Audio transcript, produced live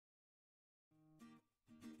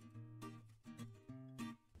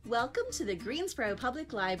Welcome to the Greensboro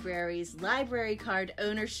Public Library's Library Card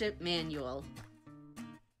Ownership Manual.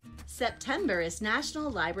 September is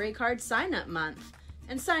National Library Card Sign-Up Month,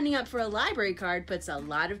 and signing up for a library card puts a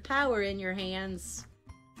lot of power in your hands.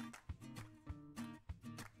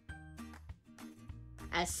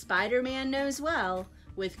 As Spider-Man knows well,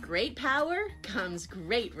 with great power comes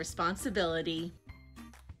great responsibility.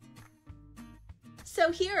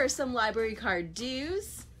 So here are some library card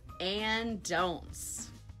do's and don'ts.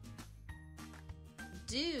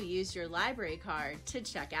 Do use your library card to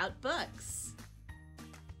check out books.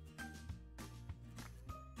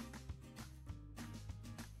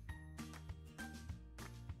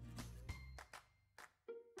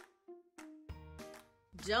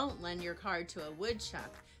 Don't lend your card to a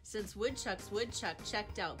woodchuck, since woodchuck's woodchuck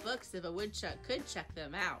checked out books if a woodchuck could check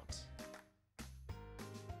them out.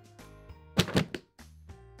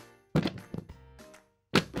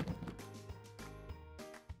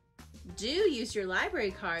 Do use your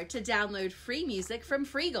library card to download free music from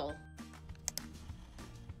Freegal.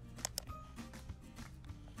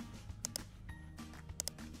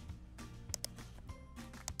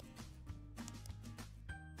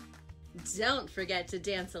 Don't forget to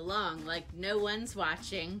dance along like no one's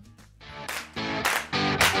watching.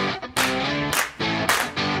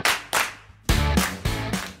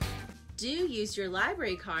 Do use your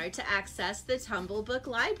library card to access the Tumble Book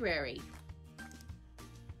Library.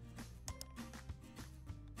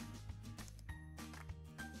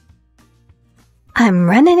 I'm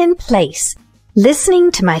running in place,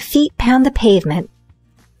 listening to my feet pound the pavement.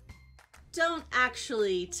 Don't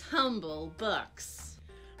actually tumble books.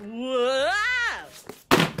 Whoa!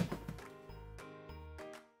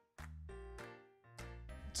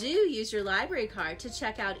 Do use your library card to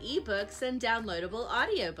check out ebooks and downloadable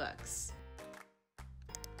audiobooks.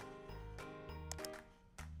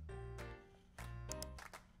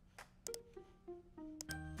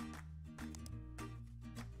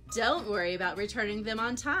 Don't worry about returning them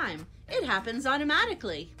on time. It happens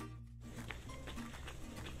automatically.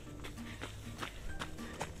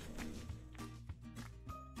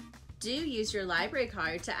 Do use your library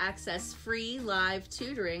card to access free live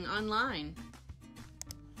tutoring online.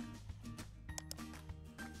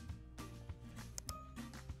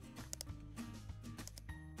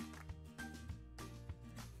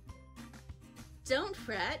 Don't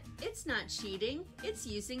fret, it's not cheating, it's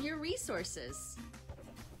using your resources.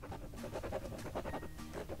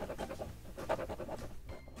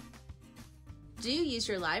 Do use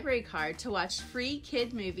your library card to watch free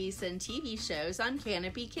kid movies and TV shows on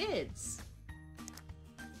Canopy Kids.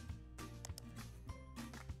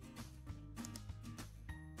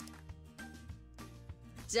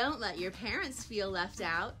 Don't let your parents feel left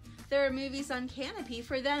out. There are movies on Canopy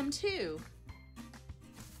for them too.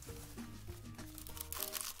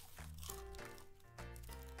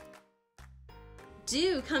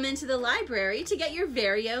 Do come into the library to get your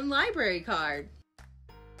very own library card.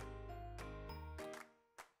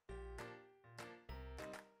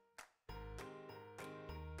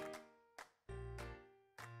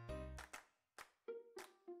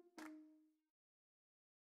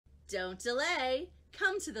 Don't delay.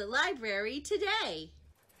 Come to the library today.